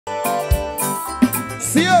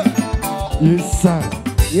Yes, sir.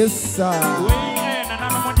 Yes, sir.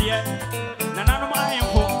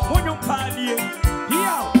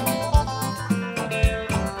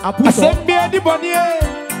 Assembly the body.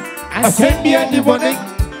 Assembly the body.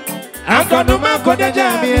 I'm gonna make a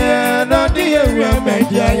jammy. No, dear, my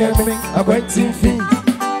dear, I'm going to feel.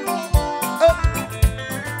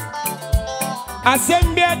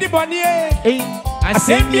 Assembly the body.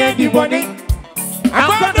 Assembly the body. I'm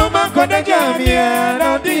gonna make a jammy. No,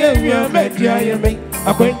 dear, my dear,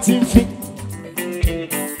 I'm going to feel.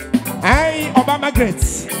 I Obama great.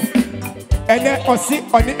 And then I see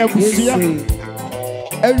on the Apuutoo.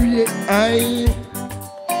 Every I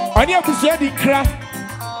on the Apuutoo the crack.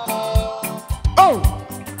 Oh,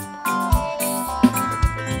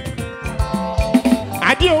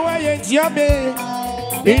 I do why you jabe.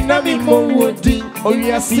 Inna mi mo wodi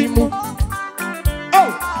oyasimu.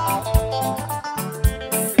 Oh,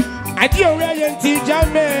 I do why you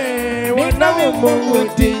jabe. Inna mi mo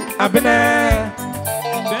wodi abena.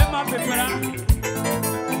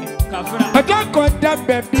 I don't got that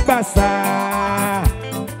baby basa.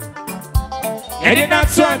 I did not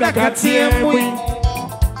try that cat here.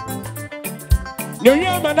 No,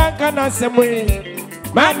 you're my Nankana some way.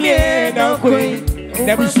 Mammy, no queen,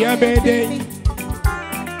 never share baby.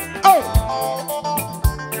 Oh,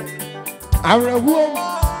 our womb,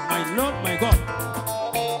 my Lord, my God.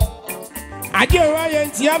 I do Ryan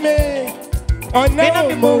Tiame on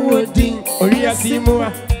never more wooding or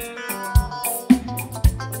Yasimua.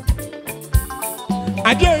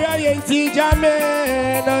 I do Ryan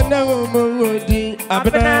Tijame on never more wooding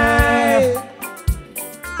Abana.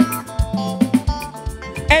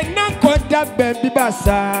 And not got that baby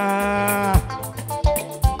basa.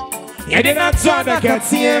 You did not try to get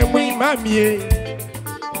here with mammy.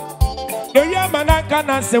 No, you're my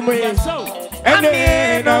Nankana some way. And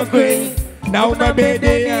then no queen, now my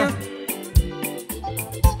baby.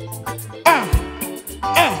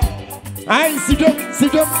 I sit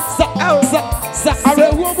up, sa,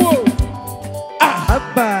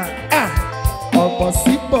 almost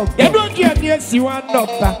simple. You don't get yes, you are not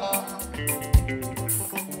back.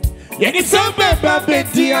 You need some baby,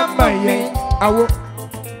 I'm my I will.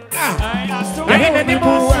 I ain't any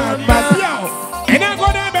more, and I'm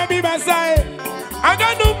gonna baby by side. I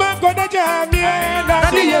don't know my gonna jam me, and I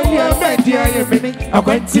see you, I'm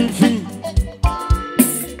going to feel.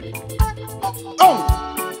 Oh,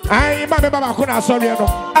 I am a Baba Kuna, sorry, no.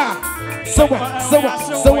 So what?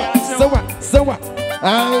 I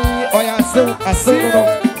so,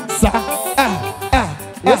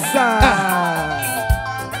 yes, sir.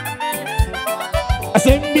 I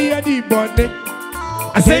send me a deep body.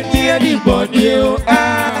 I send me a deep body.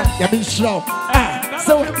 You be slow.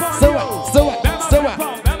 So what?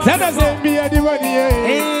 Then I send me a deep body.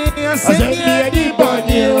 I send me a deep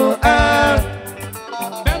body.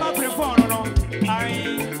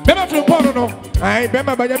 Bema from no. I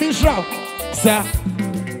bema by the slow. Sir,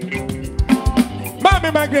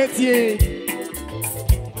 Mammy Margaret.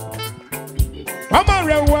 Mama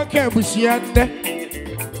real worker Bushiande.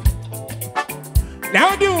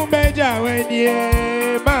 Now do major when ye,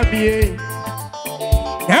 Mammy.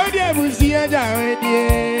 Now there was the other when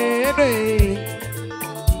ye.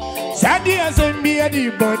 Sadie has sent me a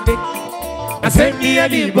deep body. I sent me a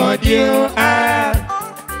deep body.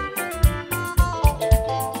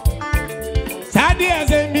 Sadie has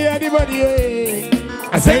sent me a deep body.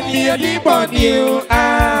 I sent me a deep body.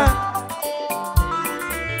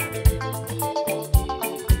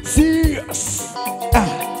 Serious.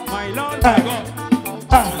 My Lord, my God.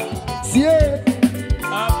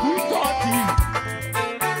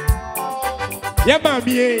 Yeah,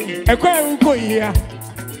 mammy, a quail go here.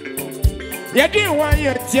 You didn't want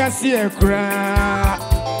your tears here cry.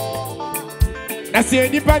 That's the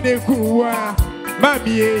only cool,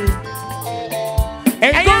 mammy.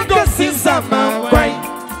 And go see some quite.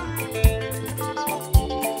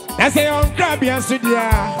 That's a young crabby and studia.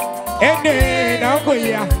 And then I'll go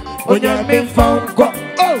here when you're being found.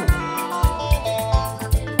 Oh,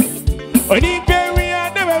 only berry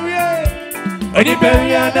and never will. Only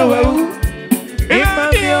berry and never. If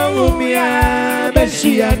me, I bet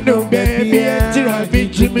she had no baby till I be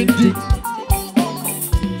Jimmy D.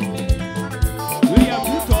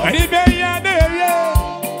 Only berry and never.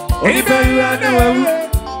 Only berry and never.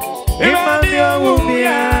 If me, I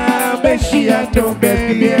bet she had no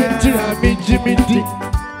baby till I be Jimmy D.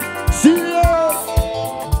 See you.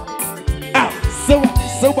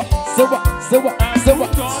 So what?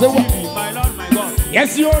 My Lord, my God.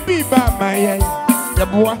 Yes, you'll be by my end. The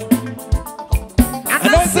boy.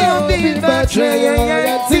 I say I'll be by Trey.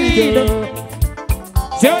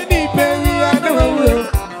 So need baby, I know.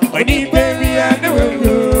 Oni baby and the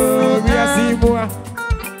world, we are seeing more.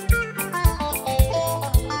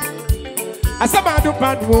 As a man do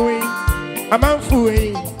bad boy, a man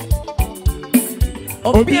fool.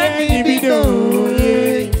 Obi any video.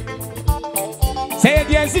 Say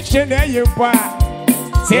the assistant you pa.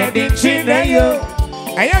 Say the chin you.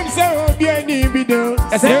 I am so Obi any video.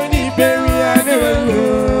 I say any baby and the world,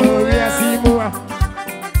 we are seeing more.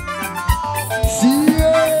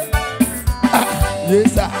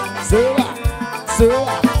 Yes, sir. I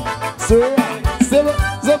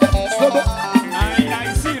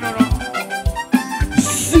see, no.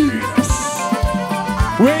 Serious.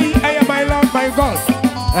 Where I am, my Lord, my God.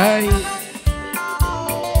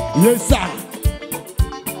 Yes, sir.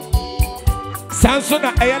 Samson, I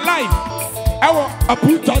am live. I want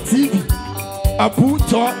Apuutoo TV.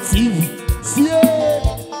 Apuutoo TV. See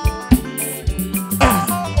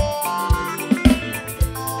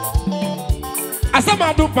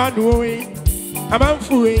Asama do panwe,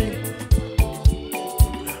 amanfuwe.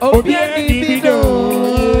 Obi ani bido.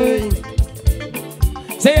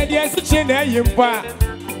 Say the assistant you pa.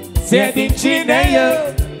 Say the chin you.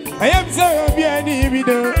 I am so Obi ani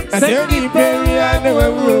bido. Say the baby and the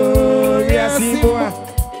world, we are seeing more.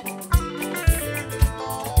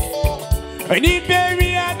 Oni baby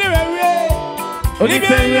and the world, oni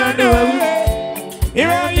baby and the world. Here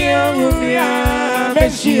I am,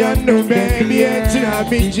 Pasion, no baby, I'm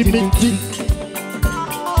Jimmy.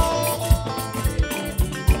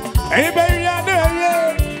 Anybody on the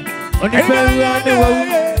way? Anybody on the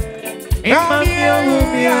way?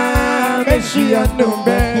 I'm Pasion, no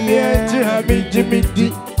baby, I'm Jimmy.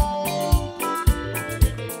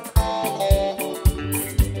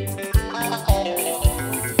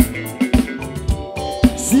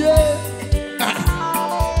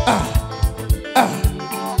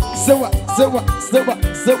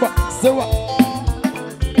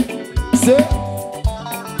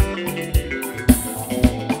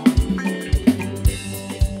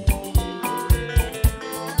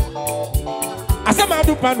 Asama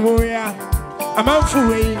do panwoya,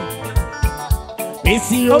 amanfuwe.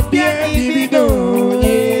 Missy Obia divido.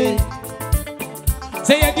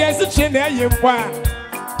 Say a dear Suchina Yempa.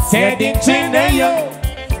 Say the China yo.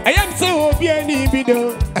 I am so Obia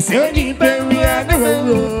divido. I say only baby and the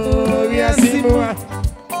world, we are seeing more.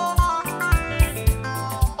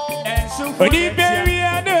 Only baby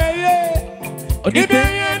and the way. Only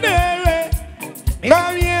baby and the way.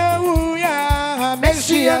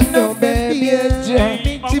 Pasion, no baby, yes, sir.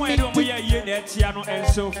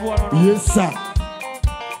 Yes, sir.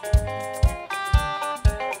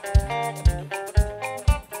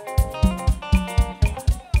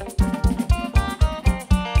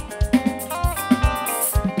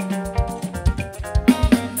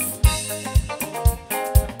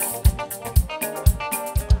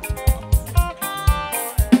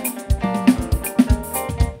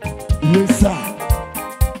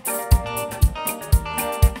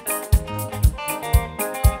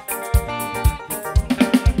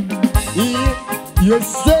 Yes,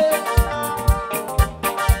 sir.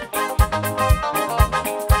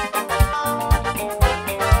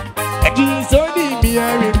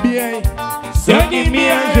 Sonny me a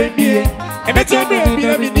baby, and better baby,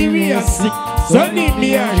 I'm in the real sick. Sonny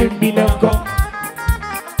me a baby, no go.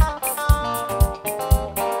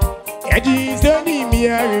 Sonny me a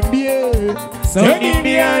baby, Sonny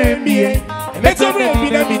me a baby, and better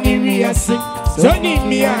baby, I'm in the real sick. Sonny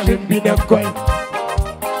me a baby, no go.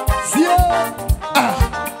 See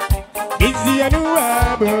easy and no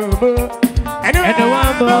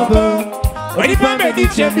when you find me,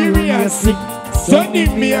 teacher be real sick. Sonny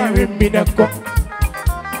me a baby, no go.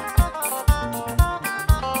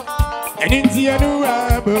 And in the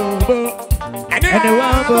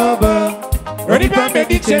when you find me,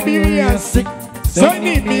 teacher be real sick.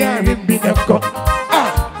 Sonny me a baby, no go.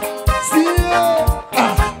 See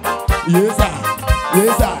yes sir,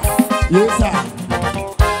 yes sir, yes sir.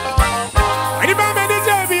 And you find me,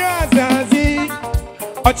 teacher be real sick.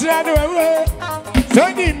 Oh, try to away.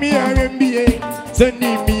 Sonny me a baby,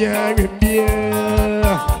 Sonny me a baby.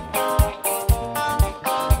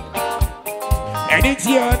 And it's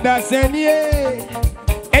your understand, yeah.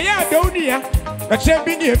 And I don't hear a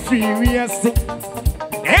champion free, we are sick.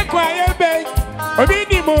 And quiet bay, or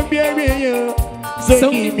be more baby.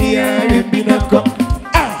 So give me a binnacle.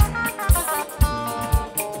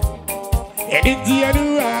 And it's your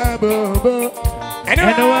bobo, and I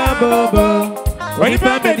bobo. When you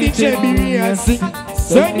find me, champion, we are sick.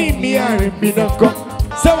 So give me a binnacle.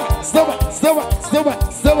 So,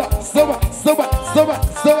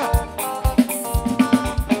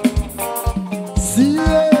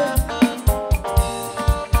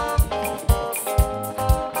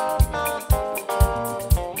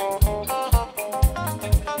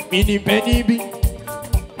 Mini penny be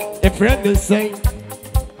a friend is saying,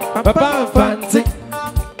 Papa fancy,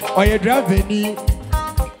 or you drive any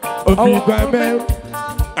of your grandma.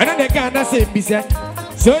 Another Ghana say, be said,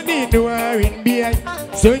 so need no in beer,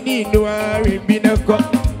 so need no in Binaco.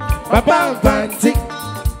 Papa fancy,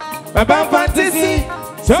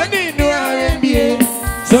 so need no